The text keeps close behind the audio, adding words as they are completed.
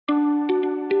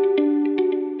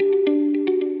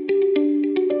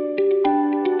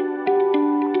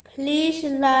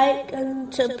like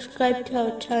and subscribe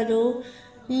to our channel.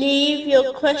 Leave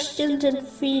your questions and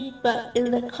feedback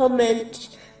in the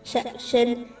comments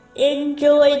section.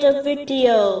 Enjoy the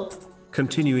video.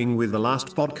 Continuing with the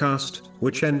last podcast,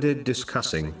 which ended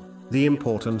discussing the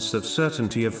importance of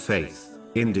certainty of faith,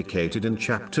 indicated in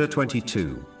chapter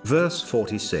 22, verse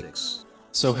 46.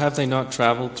 So have they not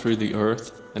traveled through the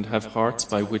earth, and have hearts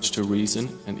by which to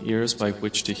reason, and ears by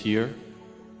which to hear?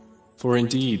 For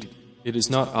indeed, it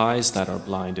is not eyes that are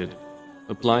blinded,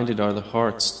 but blinded are the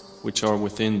hearts which are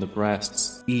within the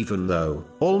breasts. Even though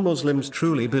all Muslims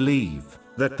truly believe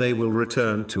that they will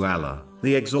return to Allah,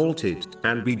 the Exalted,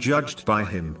 and be judged by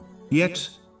Him, yet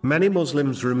many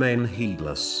Muslims remain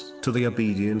heedless to the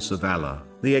obedience of Allah,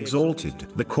 the Exalted.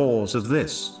 The cause of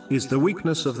this is the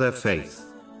weakness of their faith.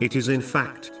 It is in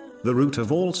fact the root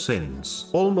of all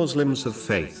sins. All Muslims have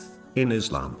faith in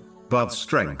Islam, but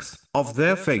strength of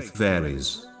their faith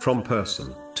varies from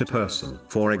person to person.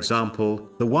 For example,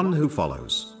 the one who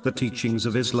follows the teachings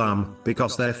of Islam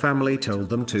because their family told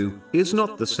them to is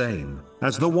not the same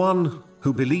as the one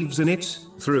who believes in it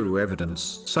through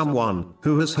evidence. Someone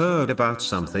who has heard about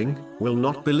something will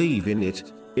not believe in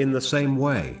it in the same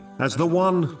way as the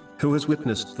one who has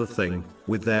witnessed the thing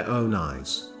with their own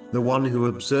eyes. The one who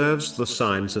observes the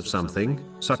signs of something,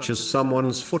 such as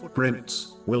someone's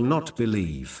footprints, will not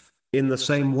believe in the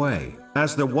same way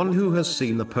as the one who has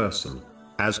seen the person,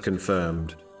 as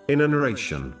confirmed in a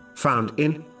narration found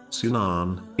in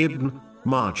Sunan Ibn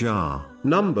Majah,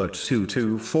 number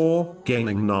 224.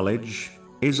 Gaining knowledge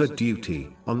is a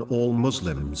duty on all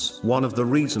Muslims. One of the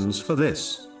reasons for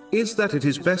this is that it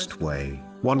is best way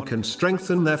one can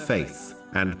strengthen their faith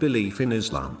and belief in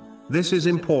Islam. This is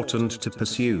important to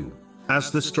pursue,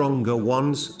 as the stronger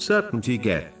one's certainty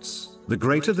gets, the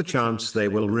greater the chance they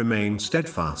will remain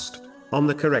steadfast on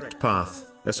the correct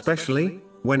path, especially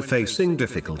when facing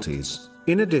difficulties.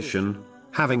 In addition,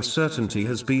 having certainty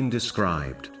has been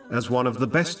described as one of the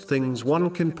best things one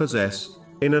can possess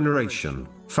in a narration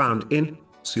found in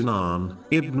Sunan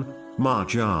Ibn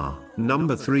Majah,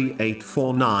 number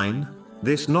 3849.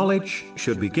 This knowledge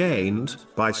should be gained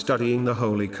by studying the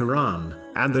Holy Quran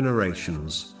and the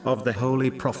narrations of the Holy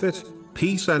Prophet,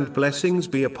 peace and blessings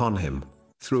be upon him,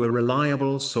 through a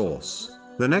reliable source.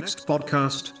 The next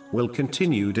podcast will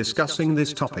continue discussing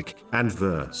this topic and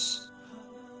verse.